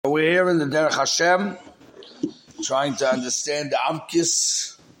We're here in the Derech Hashem, trying to understand the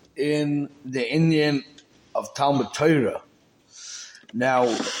Amkis in the Indian of Talmud Torah. Now,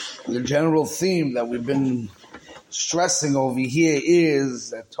 the general theme that we've been stressing over here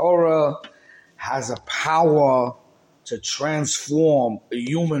is that Torah has a power to transform a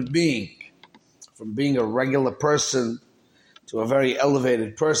human being from being a regular person to a very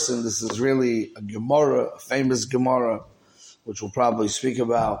elevated person. This is really a Gemara, a famous Gemara, which we'll probably speak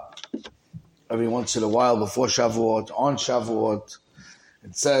about every once in a while before Shavuot, on Shavuot.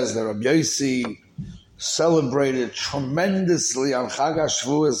 It says that Rabbi Yossi celebrated tremendously on Chag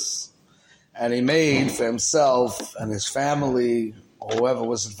HaShavuos, and he made for himself and his family, or whoever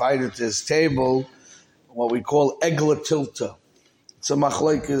was invited to his table, what we call Egla Tilta. It's a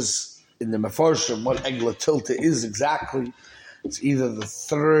machlokes in the Mefarshim what Egla Tilta is exactly. It's either the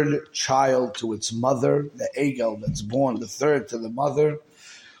third child to its mother, the Egel that's born the third to the mother,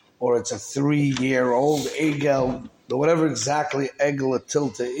 or it's a 3-year-old Egel, or whatever exactly Egla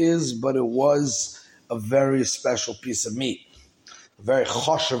Tilta is, but it was a very special piece of meat, a very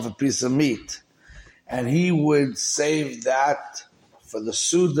choshev a piece of meat. And he would save that for the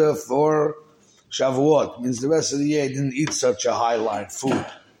Suda for Shavuot. It means the rest of the year he didn't eat such a high-line food,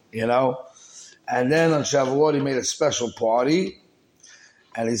 you know? And then on Shavuot, he made a special party.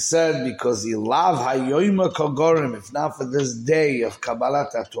 And he said, because he loved hayoyma kogorim, if not for this day of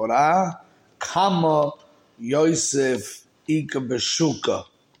Kabbalat HaTorah, kama Yosef ika beshuka.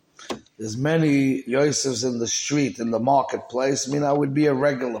 There's many Yosefs in the street, in the marketplace. I mean, I would be a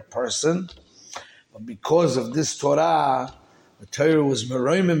regular person. But because of this Torah, the Torah was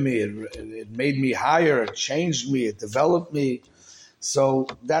meroiming me. It made me higher. It changed me. It developed me. So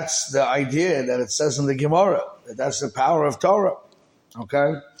that's the idea that it says in the Gemara, that that's the power of Torah,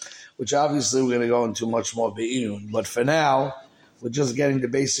 okay? Which obviously we're going to go into much more be'iyun. But for now, we're just getting the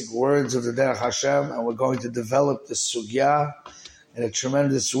basic words of the Derech Hashem, and we're going to develop the sugya in a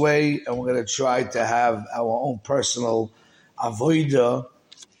tremendous way, and we're going to try to have our own personal avodah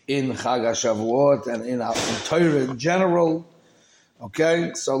in Chag HaShavuot and in Torah in general.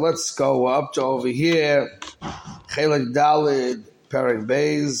 Okay, so let's go up to over here, Chelek Dalid, Perek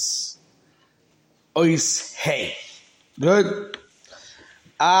Beis, Ois Hey. Good.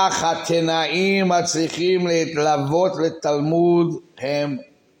 Achatenaim atzrichim להתלוות לתלמוד הם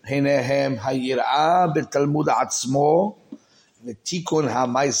היראה בתלמוד עצמו ותיקון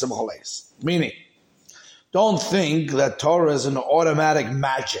המעשה בחולס. Meaning, don't think that Torah is an automatic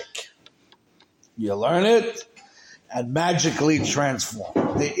magic. You learn it and magically transform.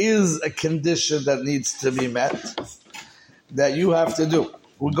 There is a condition that needs to be met that you have to do.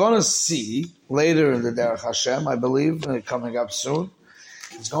 We're going to see later in the Derech Hashem, I believe, coming up soon.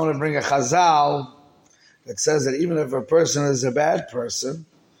 It's going to bring a chazal that says that even if a person is a bad person,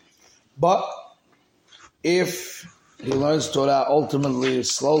 but if he learns Torah, ultimately,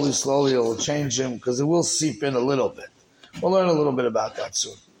 slowly, it will change him because it will seep in a little bit. We'll learn a little bit about that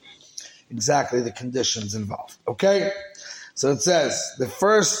soon. Exactly the conditions involved. Okay? So it says, the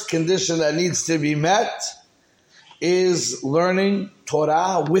first condition that needs to be met is learning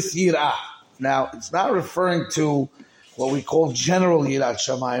Torah with Yirah. Now, it's not referring to what we call general Yirat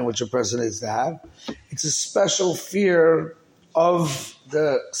Shamayim, which a person needs to have. It's a special fear of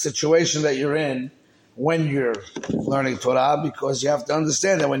the situation that you're in when you're learning Torah, because you have to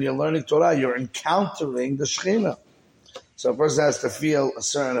understand that when you're learning Torah, you're encountering the Shekhinah. So a person has to feel a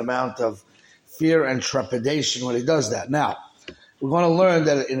certain amount of fear and trepidation when he does that. Now, we're going to learn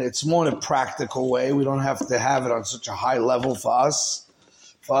that it's more in a practical way. We don't have to have it on such a high level for us.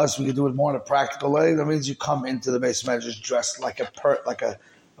 For us, we can do it more in a practical way. That means you come into the Beis Medrash dressed like a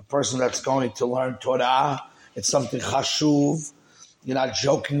person that's going to learn Torah. It's something chashuv. You're not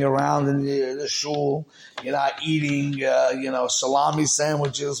joking around in the shul. You're not eating, salami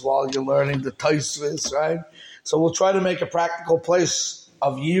sandwiches while you're learning the Tosfos, right? So we'll try to make a practical place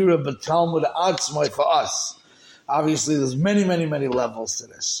of Yira b'Talmud Atzmai for us. Obviously, there's many levels to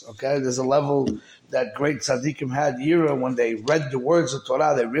this, okay? There's a level that great tzaddikim had Yira when they read the words of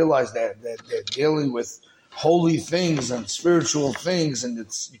Torah. They realized that they're dealing with holy things and spiritual things, and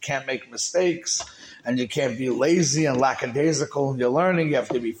you can't make mistakes, and you can't be lazy and lackadaisical in your learning. You have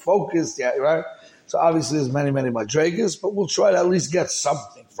to be focused, yeah, right? So obviously, there's many madrigas, but we'll try to at least get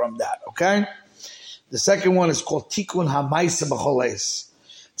something from that, okay? The second one is called Tikkun HaMaaseh B'Choles.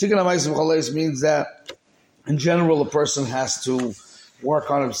 Tikkun HaMaaseh B'Choles means that in general, a person has to work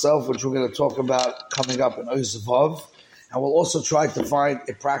on himself, which we're going to talk about coming up in Ois Vav. And we'll also try to find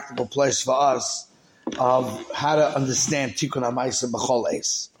a practical place for us of how to understand Tikkun HaMaaseh B'Chol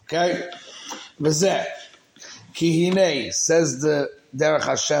Eis. Okay? V'zeh, ki hinei, says the Derech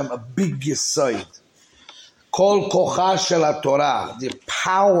Hashem, a big Yesod. Kol kocha shel Torah, the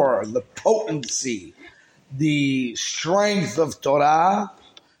power, the potency, the strength of Torah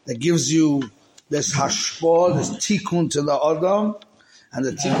that gives you this hashpah, this tikkun to the Adam, and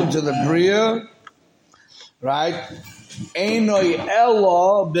the tikkun to the Bria, right? Einoi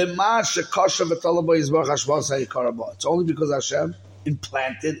elo b'ma shekasha v'tala bo yizbach hashpah sa'yikara bo. It's only because Hashem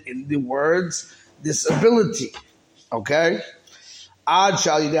implanted in the words this ability, okay? Ad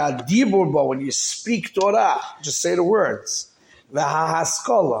shal yidei adibur bo, when you speak Torah, just say the words.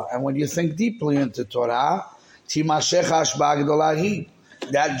 V'hahaskola, and when you think deeply into Torah, timashech hashpah gedolah hi,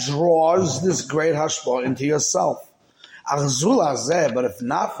 that draws this great hashpah into yourself. But if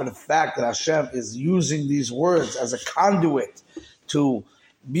not for the fact that Hashem is using these words as a conduit to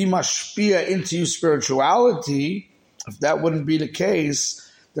be mashpia into you spirituality, if that wouldn't be the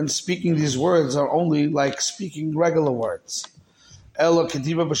case, then speaking these words are only like speaking regular words. If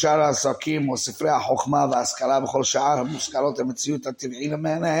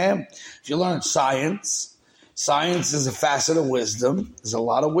you learn science is a facet of wisdom. There's a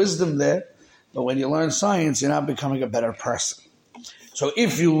lot of wisdom there. But when you learn science, you're not becoming a better person. So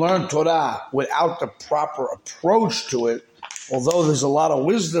if you learn Torah without the proper approach to it, although there's a lot of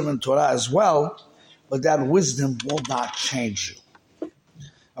wisdom in Torah as well, but that wisdom will not change you.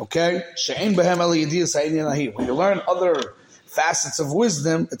 Okay? When you learn other facets of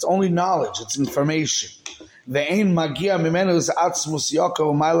wisdom, it's only knowledge, it's information. Nothing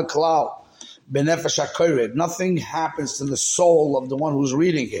happens to the soul of the one who's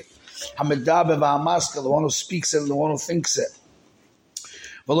reading it. The one who speaks it and the one who thinks it.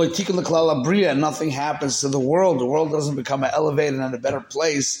 Nothing happens to the world. The world doesn't become elevated and a better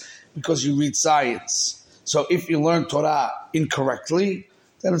place because you read science. So if you learn Torah incorrectly,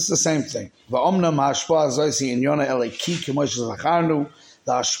 then it's the same thing. The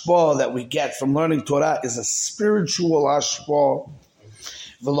hashpah that we get from learning Torah is a spiritual hashpah.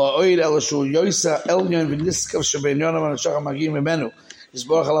 So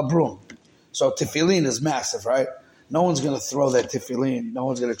tefillin is massive, right? No one's going to throw that tefillin. No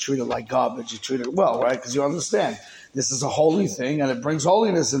one's going to treat it like garbage. You treat it well, right? Because you understand this is a holy thing and it brings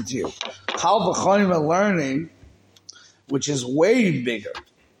holiness into you. Kal v'chonim learning, which is way bigger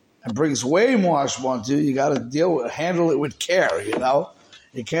and brings way more hashpah into you. You got to handle it with care. You know,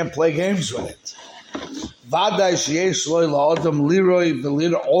 you can't play games with it. Vaday sheyesh lo la'adam liroi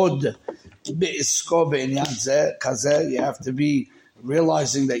v'lir'od be'isko be'inyan zeh kazeh. You have to be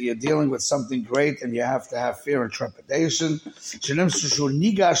realizing that you're dealing with something great and you have to have fear and trepidation.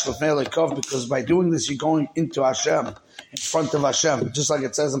 Because by doing this, you're going into Hashem, in front of Hashem. Just like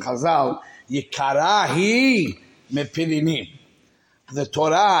it says in Chazal, Yikarahi mepirinim. The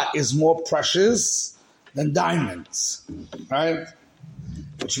Torah is more precious than diamonds, right?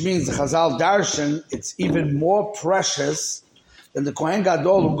 Which means the Chazal Darshan, it's even more precious than the Kohen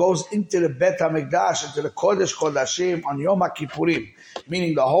Gadol who goes into the Bet HaMikdash, into the Kodesh Kodashim on Yom HaKippurim,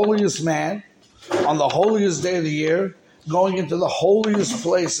 meaning the holiest man on the holiest day of the year, going into the holiest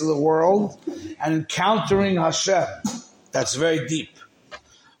place of the world and encountering Hashem. That's very deep.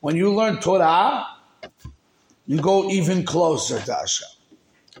 When you learn Torah, you go even closer to Hashem,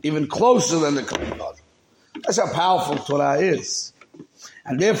 even closer than the Kohen Gadol. That's how powerful Torah is.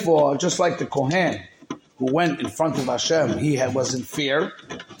 And therefore, just like the Kohen who went in front of Hashem, was in fear.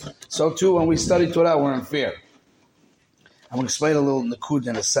 So too, when we study Torah, we're in fear. I'm going to explain a little Nakud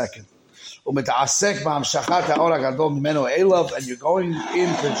in a second. And you're going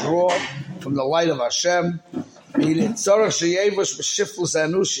in to draw from the light of Hashem. At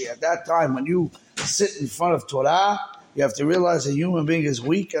that time, when you sit in front of Torah, you have to realize a human being is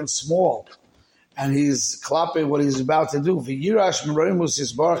weak and small. And he's klapping what he's about to do. And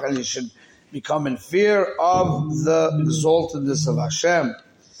he should become in fear of the exaltedness of Hashem.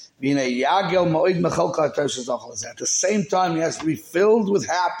 At the same time, he has to be filled with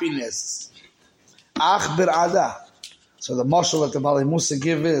happiness. So the mashal that the Bali Musa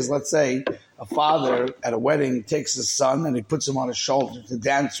give is, let's say, a father at a wedding takes his son and he puts him on his shoulder to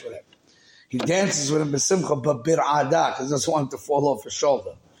dance with him. He dances with him b'simcha, but bir'ada, because he doesn't want him to fall off his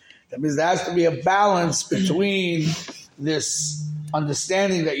shoulder. That means there has to be a balance between this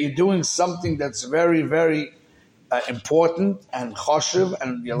understanding that you're doing something that's very, very important and choshev,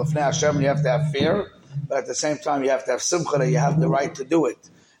 and you're lefnei Hashem, you have to have fear, but at the same time you have to have simcha that you have the right to do it,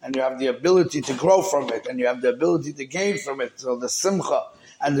 and you have the ability to grow from it, and you have the ability to gain from it. So the simcha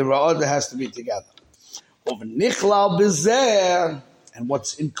and the ra'ada has to be together. And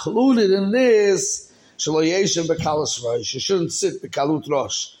what's included in this, you shouldn't sit bekalut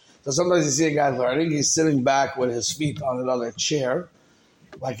rosh. So sometimes you see a guy learning, he's sitting back with his feet on another chair,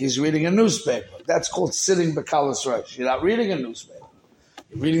 like he's reading a newspaper. That's called sitting b'kalas rosh. You're not reading a newspaper.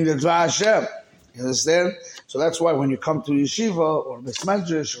 You're reading the Dvar Hashem. You understand? So that's why when you come to yeshiva or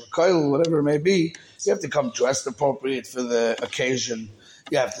mismedrash or koil, whatever it may be, you have to come dressed appropriate for the occasion.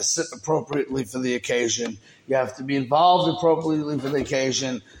 You have to sit appropriately for the occasion. You have to be involved appropriately for the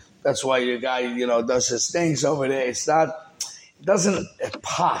occasion. That's why your guy, does his things over there. It doesn't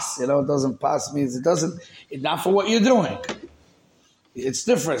pass. It doesn't pass means it's not for what you're doing. It's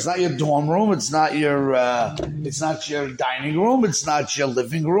different. It's not your dorm room. It's not your dining room. It's not your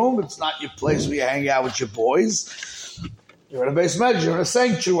living room. It's not your place where you hang out with your boys. You're in a base measure. You're in a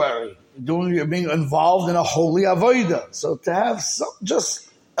sanctuary. You're being involved in a holy avodah. So to have just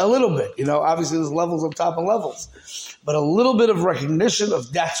a little bit, obviously there's levels on top of levels, but a little bit of recognition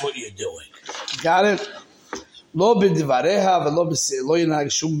of that's what you're doing. Got it? Lo b'dvareha v'lo lo yinhag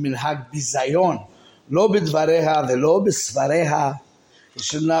shum minhag bizayon. Lo b'dvareha v'lo b'svareha. You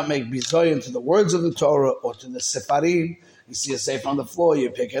should not make bizayon to the words of the Torah or to the sefarim. You see a sefer on the floor, you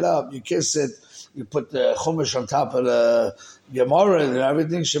pick it up, you kiss it, you put the chumash on top of the Gemara, and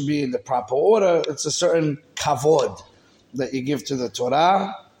everything should be in the proper order. It's a certain kavod that you give to the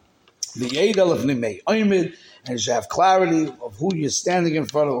Torah. The yedel of nimei oimid, and you should have clarity of who you're standing in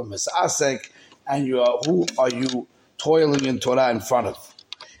front of, misasek, and who are you toiling in Torah in front of.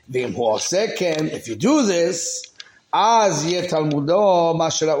 If you do this, then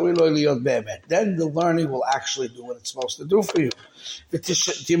the learning will actually do what it's supposed to do for you.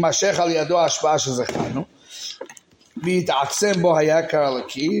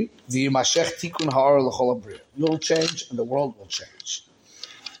 You'll change and the world will change.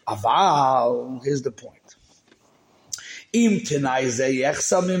 Aval, here's the point.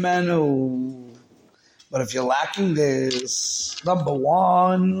 But if you're lacking this, number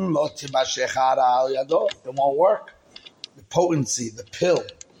one, it won't work. The potency, the pill,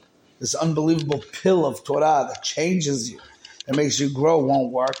 this unbelievable pill of Torah that changes you, that makes you grow,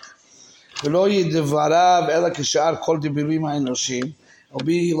 won't work. It'll be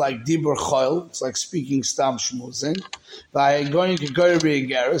like dibur choil. It's like speaking stam shmuzin. By going to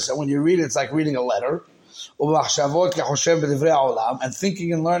Geras, and when you read it, it's like reading a letter. And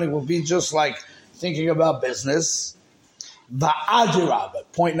thinking and learning will be just like thinking about business.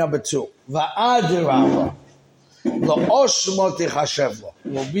 Va'adirabah. Point number 2. Va'adirabah. Will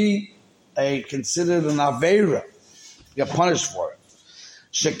be considered an aveira. You're punished for it.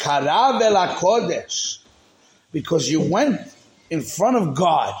 Shekarav el HaKodesh. Because you went in front of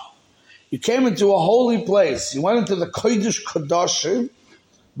God. You came into a holy place. You went into the Kodesh Kodashim,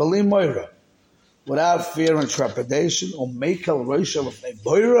 Bali Moira, without fear and trepidation, or Mekel Roshel of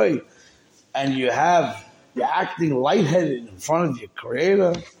Neboiroi, and you're acting lightheaded in front of your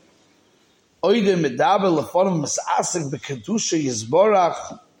Creator. Oide Medaber Lefonim Masasik Bekedusha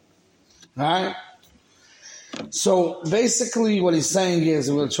Yizborach. Right? So basically what he's saying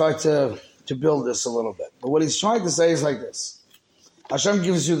is, we'll try to build this a little bit. But what he's trying to say is like this. Hashem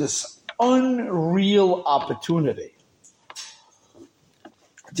gives you this unreal opportunity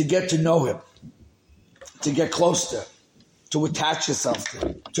to get to know Him, to get close to Him, to attach yourself to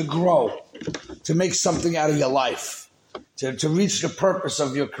Him, to grow, to make something out of your life, to reach the purpose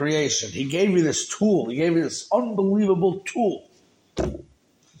of your creation. He gave you this tool. He gave you this unbelievable tool.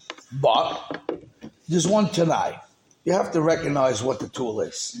 But there's one tonight. You have to recognize what the tool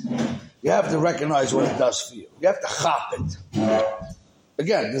is. You have to recognize what it does for you. You have to chop it.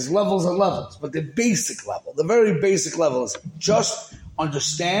 Again, there's levels and levels, but the basic level, the very basic level is just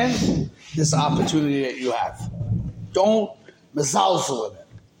understand this opportunity that you have. Don't mezalzel in it.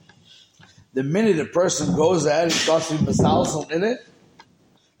 The minute a person goes ahead and starts to be mezalzel in it,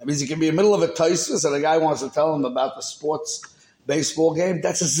 that means he can be in the middle of a taisus and a guy wants to tell him about the sports baseball game.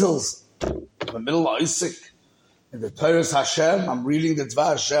 That's a zilz. In the middle of Isaac, in the Torah Hashem, I'm reading the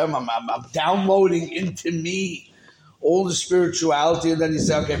Dvar Hashem, I'm downloading into me all the spirituality, and then you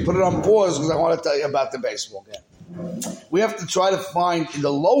say, okay, put it on pause because I want to tell you about the baseball game. We have to try to find in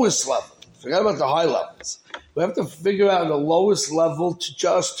the lowest level, forget about the high levels, we have to figure out the lowest level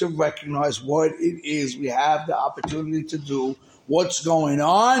to recognize what it is we have the opportunity to do, what's going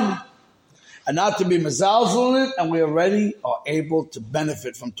on, and not to be mezalzel in it, and we already are able to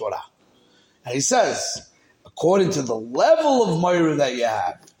benefit from Torah. And he says, according to the level of Moira that you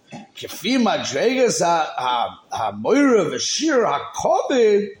have, Kefi madregas ha-moira v'shir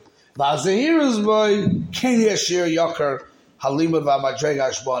ha-kovid v'azehiras boy ken yashir yakar halima v'madrega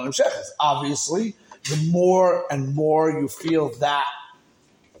hashbon imsheches. Obviously, the more and more you feel that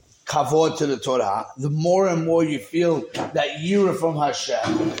kavod to the Torah, the more and more you feel that yira from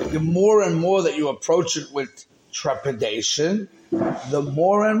Hashem, the more and more that you approach it with trepidation, the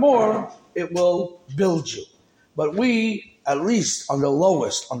more and more it will build you. But we, at least on the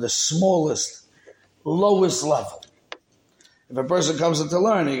lowest, on the smallest, lowest level, if a person comes into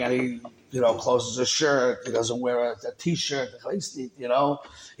learning and he, closes a shirt, he doesn't wear a t-shirt, he doesn't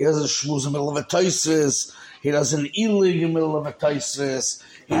shmooze in the middle of a toises, he doesn't eat in the middle of a toises,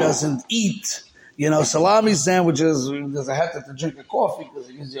 he doesn't eat, salami sandwiches, there's a hat to drink a coffee because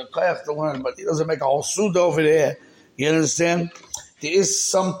he gives you a kayak to learn, but he doesn't make a whole suit over there. You understand? There is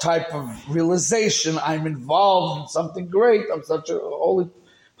some type of realization, I'm involved in something great, I'm such a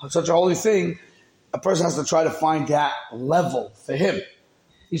holy thing. A person has to try to find that level for him.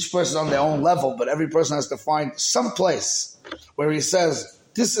 Each person on their own level, but every person has to find some place where he says,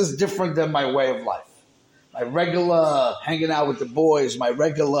 this is different than my way of life. My regular hanging out with the boys, my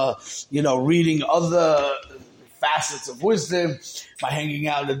regular, reading other facets of wisdom, my hanging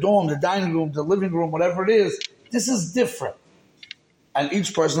out in the dorm, the dining room, the living room, whatever it is, this is different. And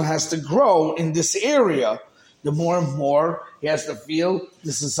each person has to grow in this area. The more and more he has to feel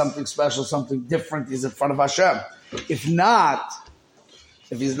this is something special, something different. He's in front of Hashem. If he's not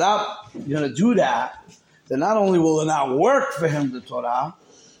going to do that, then not only will it not work for him, the Torah,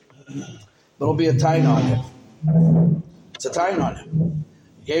 but it'll be a tain on him. It's a tain on him.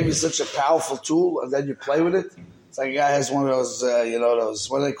 He gave you such a powerful tool, and then you play with it. It's like a guy has one of those, those,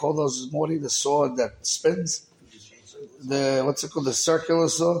 what do they call those, Morty? The sword that spins? What's it called? The circular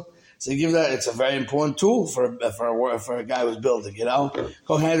sword? So you give that, it's a very important tool for a guy who's building,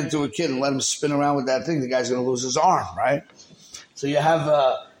 Go hand it to a kid and let him spin around with that thing. The guy's going to lose his arm, right? So you have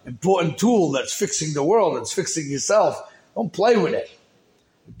an important tool that's fixing the world, that's fixing yourself. Don't play with it.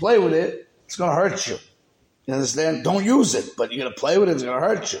 You play with it, it's going to hurt you. You understand? Don't use it, but you're going to play with it, it's going to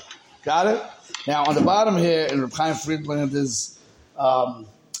hurt you. Got it? Now, on the bottom here, in Reb Chaim Friedlander's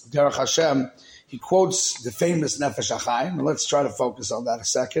Derech Hashem, he quotes the famous Nefesh HaChaim, and let's try to focus on that a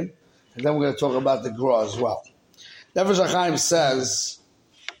second, and then we're going to talk about the Gra as well. Nefesh HaChaim says,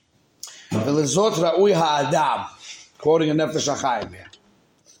 V'lezot ra'ui ha'adam, quoting a Nefesh HaChaim here,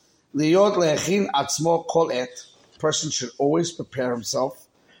 Liyot le'echin atzmo kol et, person should always prepare himself,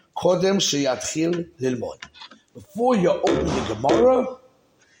 kodem sheyatchil lilmod. Before you open the Gemara,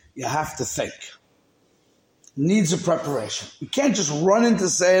 you have to think. Needs a preparation. You can't just run into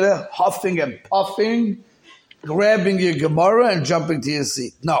Seder, huffing and puffing, grabbing your Gemara and jumping to your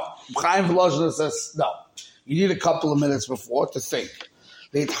seat. No. Chaim Volozhin says, no. You need a couple of minutes before to think.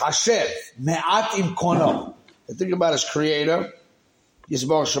 Leitchashev, me'at im kono. Think about his creator,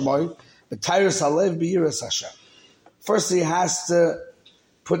 Yisborach Shemoy, b'tayris halev b'yiras Hashem. First, he has to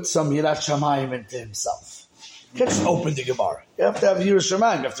put some Yirat Shamayim into himself. You can't just open the Gemara. You have to have Yiras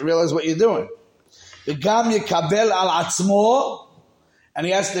Shamayim. You have to realize what you're doing. V'gam yekabel al atzmo, and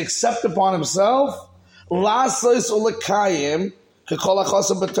he has to accept upon himself lasos ulekayim kekol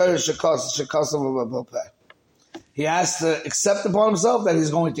achosam b'torah shekosam v'bopeh. He has to accept upon himself that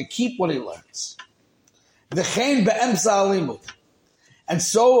he's going to keep what he learns. V'chein be'emsa alimut, and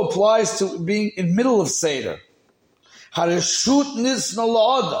so applies to being in middle of Seder. Hareshut nisna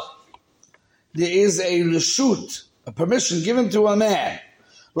la'ada. There is a reshut, a permission given to a man,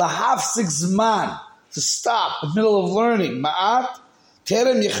 lahafsik zman, to stop in the middle of learning. Ma'at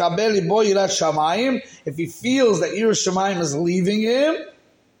terem yechabel libo yirat shamayim, if he feels that yirat shamayim is leaving him,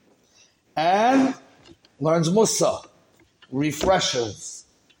 and learns Musa, refreshes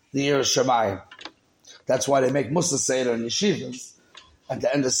the yirat shamayim. That's why they make Musa Seder in yeshivas. At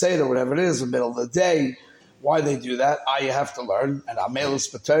the end of Seder, whatever it is, in the middle of the day, why they do that? You have to learn. And Amelus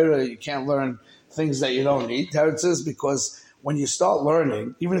B'Torah, you can't learn things that you don't need. Teretz is because when you start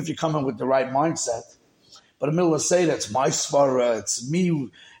learning, even if you come in with the right mindset, but in the middle of Seder, it's my svara, it's me,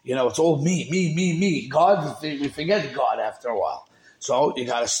 it's all me. God, we forget God after a while. So you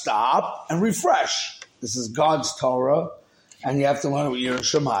got to stop and refresh. This is God's Torah, and you have to learn with your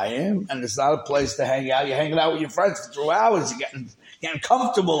Shemayim, and it's not a place to hang out. You're hanging out with your friends for 2 hours, you're getting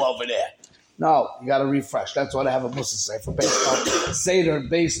comfortable over there. No, you got to refresh. That's what I have a Musa Sefer based on Seder,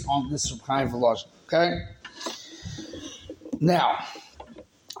 based on this Reb Chaim Volozhin. Okay? Now,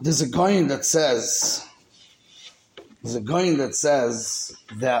 there's a goyin that says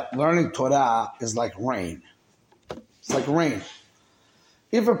that learning Torah is like rain. It's like rain.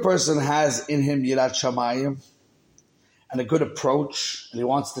 If a person has in him Yirat Shamayim and a good approach, and he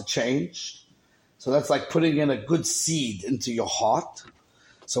wants to change, so that's like putting in a good seed into your heart.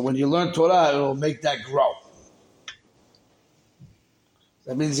 So when you learn Torah, it will make that grow.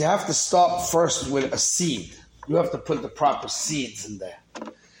 That means you have to start first with a seed. You have to put the proper seeds in there.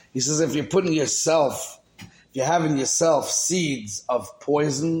 He says if you're having yourself seeds of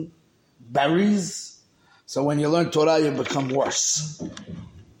poison, berries, So when you learn Torah, you become worse.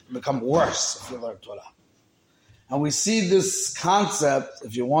 You become worse if you learn Torah. And we see this concept,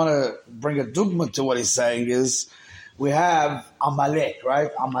 if you want to bring a dogma to what he's saying, is we have Amalek,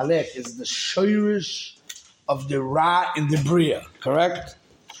 right? Amalek is the shoirish of the Ra in the Bria, correct?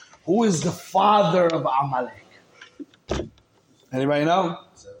 Who is the father of Amalek? Anybody know?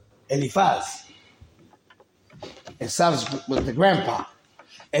 Eliphaz. Esav's with the grandpa.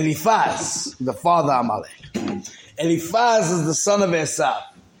 Eliphaz, the father of Amalek. Eliphaz is the son of Esav.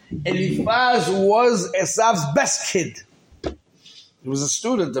 Eliphaz was Esav's best kid. He was a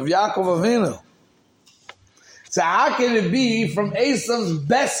student of Yaakov Avinu. So how can it be from Esav's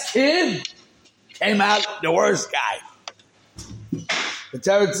best kid came out the worst guy? The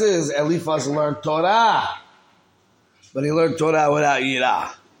teretz is Eliphaz learned Torah, but he learned Torah without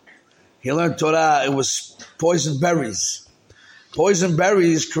yirah. He learned Torah, it was poison berries. Poison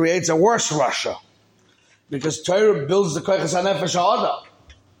berries creates a worse Russia because Torah builds the koyches hanefesh ha'adam.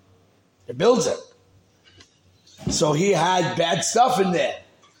 It builds it. So he had bad stuff in there.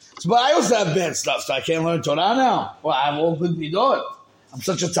 But I also have bad stuff, so I can't learn Torah now. Well, I have all good midot. I'm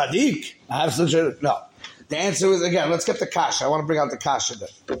such a tzaddik. I have such a... No. The answer is, again, let's get the kasha. I want to bring out the kasha there.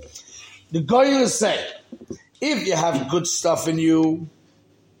 The goyim is saying, if you have good stuff in you,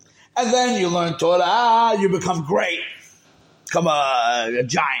 and then you learn Torah, you become great. Become a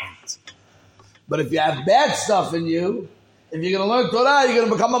giant. But if you have bad stuff in you, if you're going to learn Torah, you're going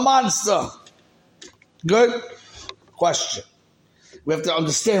to become a monster. Good? Question. We have to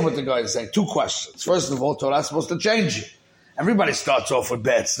understand what the guy is saying. Two questions. First of all, Torah is supposed to change you. Everybody starts off with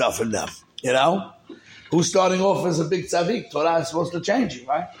bad stuff in them. You know? Who's starting off as a big tzaddik? Torah is supposed to change you,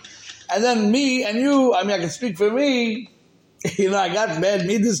 right? And then me and you, I can speak for me. I got bad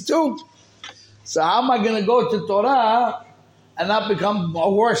midas too. So how am I going to go to Torah and not become a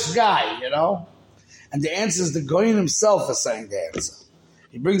worse guy, And the answer is the Goyin himself is saying the answer.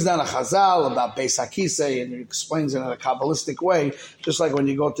 He brings down a chazal about Beis HaKisei and he explains it in a Kabbalistic way. Just like when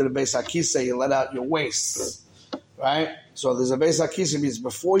you go to the Beis HaKisei, you let out your wastes, right? So there's a Beis HaKisei means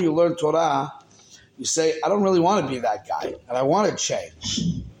before you learn Torah, you say, I don't really want to be that guy and I want to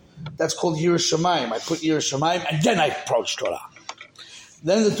change. That's called Yiras Shamayim. I put Yiras Shamayim and then I approach Torah.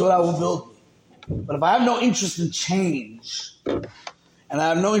 Then the Torah will build me. But if I have no interest in change and I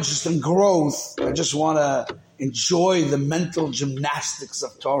have no interest in growth, I just want to enjoy the mental gymnastics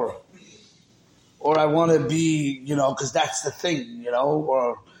of Torah. Or I want to be, because that's the thing,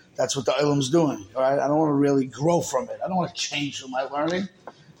 or that's what the Olam's doing, all right? I don't want to really grow from it. I don't want to change from my learning.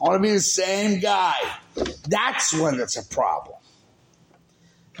 I want to be the same guy. That's when it's a problem.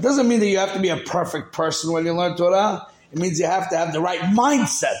 It doesn't mean that you have to be a perfect person when you learn Torah. It means you have to have the right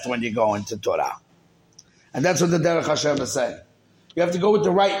mindset when you go into Torah. And that's what the Derech Hashem is saying. You have to go with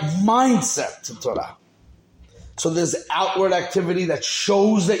the right mindset to Torah. So there's outward activity that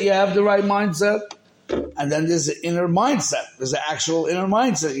shows that you have the right mindset, and then there's an inner mindset. There's an actual inner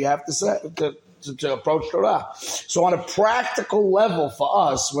mindset you have to set to approach Torah. So on a practical level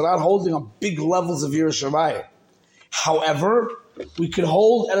for us, we're not holding on big levels of Yiras Shamayim. However, we could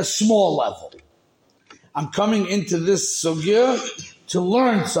hold at a small level. I'm coming into this sugya to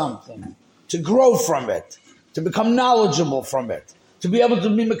learn something, to grow from it, to become knowledgeable from it, to be able to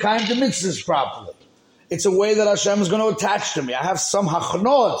be mekayim the mitzvahs properly. It's a way that Hashem is going to attach to me. I have some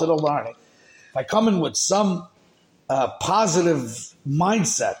hachnoah to the learning. If I come in with some positive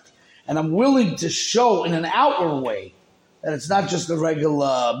mindset, and I'm willing to show in an outward way that it's not just a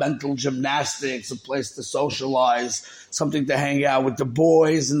regular mental gymnastics, a place to socialize, something to hang out with the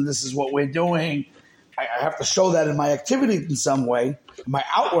boys, and this is what we're doing. I have to show that in my activity in some way, in my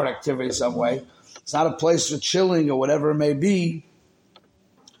outward activity in some way. It's not a place for chilling or whatever it may be.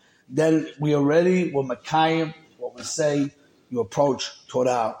 Then we already were Makayim, what we say, you approach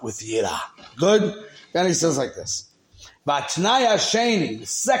Torah with Yirah. Good? Then he says like this. Vatnai Hasheni, the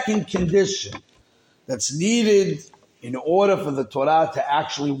second condition that's needed in order for the Torah to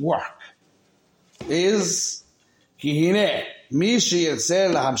actually work is Kihine, Mishi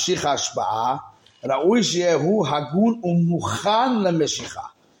Yetzel Hamshich Hashba'a, Ra'ui Shehu Hagun Umuchan LeMeshicha.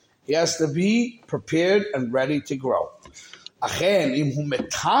 He has to be prepared and ready to grow. If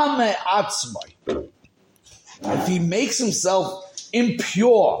he makes himself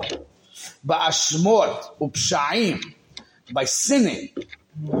impure by sinning,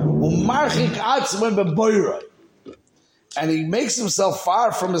 and he makes himself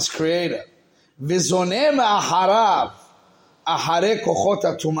far from his creator,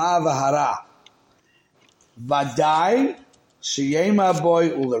 Vadai Sheyema boy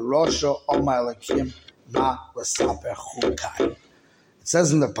ulerosho omalakim ma lasaper chukai. It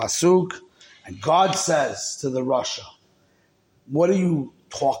says in the pasuk, And God says to the Russia, what are you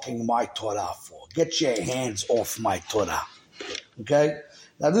talking my Torah for? Get your hands off my Torah. Okay?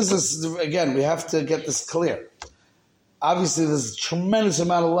 Now this is, again, we have to get this clear. Obviously, there's a tremendous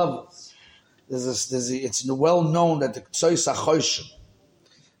amount of levels. It's well known that the Ktsois HaChoshim,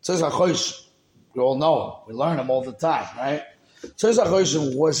 we all know him. We learn him all the time, right? Ktsois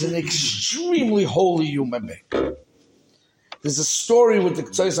HaChoshim was an extremely holy human being. There's a story with the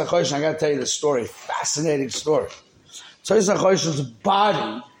Ktsois HaChoshim. I got to tell you the story. Fascinating story. Ktsois HaChoshim's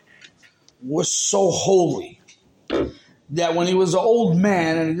body was so holy that when he was an old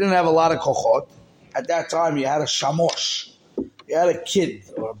man and he didn't have a lot of kochot, at that time he had a shamosh. He had a kid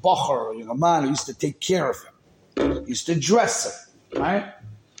or a bacher or a young man who used to take care of him. He used to dress him, right?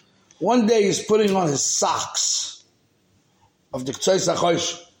 One day he's putting on his socks of the Ktsois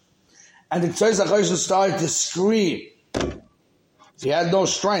HaChoshim, and the Ktsois HaChoshim started to scream. He had no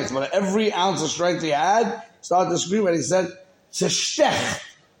strength, but every ounce of strength he had started to scream, and he said, "Tishtech."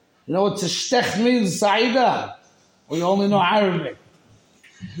 You know what tishtech means, Saida? We only know Arabic.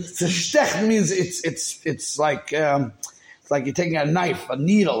 Tishtech means it's like you're taking a knife, a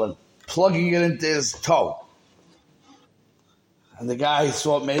needle, and plugging it into his toe. And the guy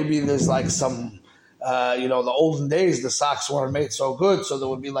thought maybe there's like some, the olden days, the socks weren't made so good, so there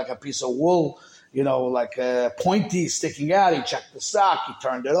would be like a piece of wool, like a pointy sticking out. He checked the sock, he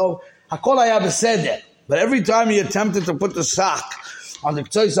turned it over. Hakol haya beseder. But every time he attempted to put the sock on the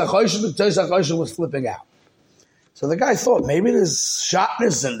Ktsois HaChoshim was flipping out. So the guy thought, maybe there's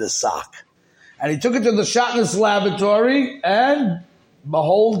shatnez in this sock. And he took it to the shatnez laboratory, and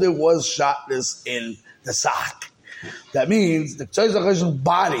behold, there was shatnez in the sock. That means the Ktsois HaChoshim's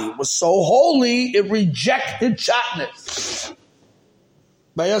body was so holy, it rejected shatnez.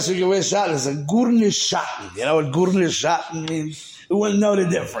 By us, we can wear shatnez, a gurnish shatnez. You know what gurnish shatnez means? We wouldn't know the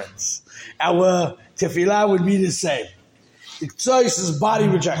difference. Our tefillah would be the same. The Ktsois' body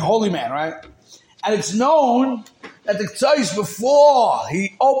rejected, holy man, right? And it's known that the Ktsois, before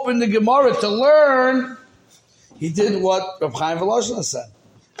he opened the Gemara to learn, he did what Reb Chaim Volozhin said.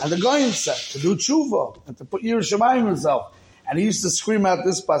 And the Goyim said, to do tshuva, and to put Yiras Shamayim himself. And he used to scream out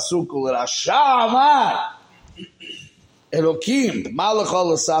this pasuk, Rasha Elokim,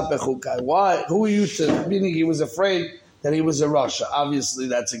 Malachal Asapeh Chukai. Why? Who are you to? Meaning he was afraid that he was a Rasha. Obviously,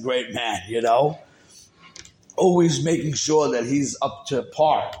 that's a great man, Always making sure that he's up to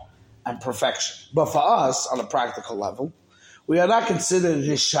par and perfection. But for us, on a practical level, we are not considered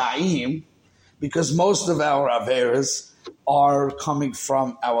Risha'im because most of our Averas are coming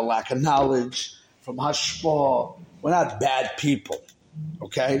from our lack of knowledge, from hashpah. We're not bad people,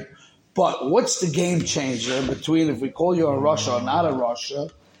 okay? But what's the game changer between if we call you a Rasha or not a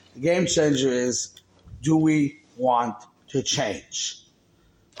Rasha? The game changer is, do we want to change?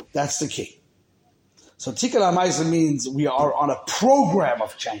 That's the key. So Tikkun HaMaaseh means we are on a program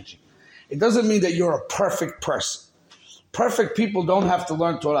of changing. It doesn't mean that you're a perfect person. Perfect people don't have to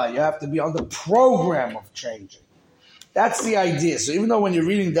learn Torah. You have to be on the program of changing. That's the idea. So even though when you're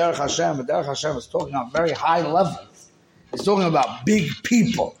reading Derech Hashem is talking on very high levels. He's talking about big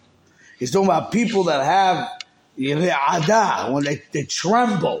people. He's talking about people that have Yire'adah, when they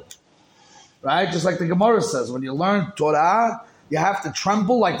tremble. Right? Just like the Gemara says, when you learn Torah, you have to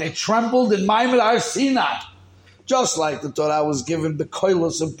tremble like they trembled in Maimon Har Sinai. Just like the Torah was given the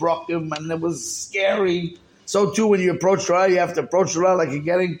koilos of Brokim and it was scary. So too when you approach Torah, you have to approach Torah like you're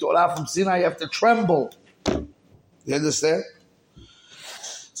getting Torah from Sinai, you have to tremble. You understand?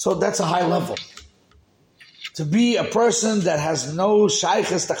 So that's a high level. To be a person that has no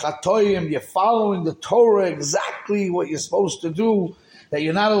shaykhs to chatoyim, you're following the Torah exactly what you're supposed to do, that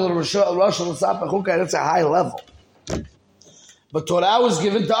you're not a little Rosh Hashanah, that's a high level. But Torah was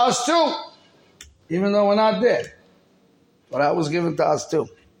given to us too, even though we're not there. Torah was given to us too.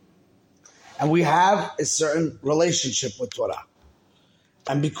 And we have a certain relationship with Torah.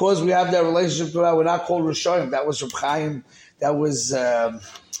 And because we have that relationship with Torah, we're not called Rishonim. That was Reb Chaim, that was Reb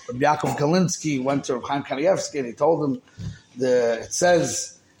Yaakov Kalinsky, went to Reb Chaim Kanievsky and he told him, it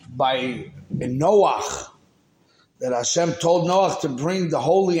says in Noach, that Hashem told Noach to bring the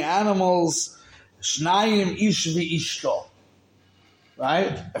holy animals, Shnayim ish v'ishto.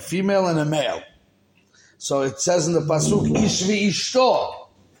 Right? A female and a male. So it says in the pasuk, ish v'ishto.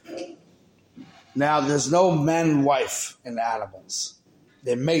 Now, there's no man and wife in the animals.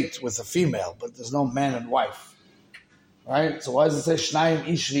 They mate with a female, but there's no man and wife. Right? So why does it say, Shnayim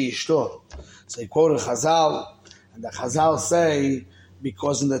ish v'ishto? So he quoted Chazal, and the Chazal say,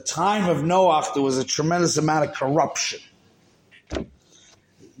 because in the time of Noach, there was a tremendous amount of corruption.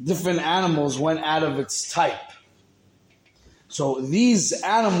 Different animals went out of its type. So these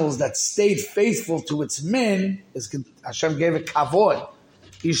animals that stayed faithful to its min, Hashem gave it kavod,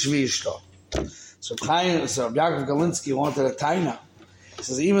 ish v'ishto. So Yaakov Galinsky wanted a taina. He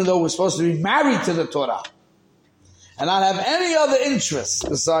says, even though we're supposed to be married to the Torah and not have any other interests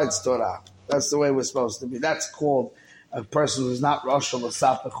besides Torah, that's the way we're supposed to be. That's called a person who's not Rosh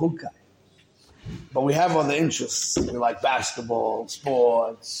L'Sapeh Chukai. But we have other interests. We like basketball,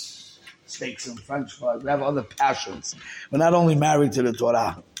 sports, steaks and French fries. We have other passions. We're not only married to the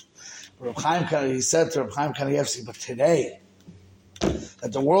Torah. He said to Reb Chaim Kanievsky, but today,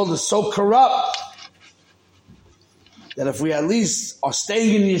 that the world is so corrupt that if we at least are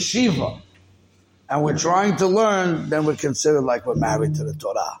staying in yeshiva and we're trying to learn, then we're considered like we're married to the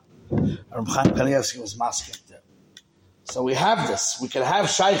Torah. Reb Chaim Kanievsky was masking there. So we have this. We can have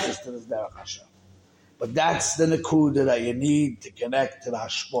shaykhs to this Derech Hashem. But that's the nekuda that you need to connect to the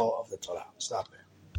hashpah of the Torah. Stop it.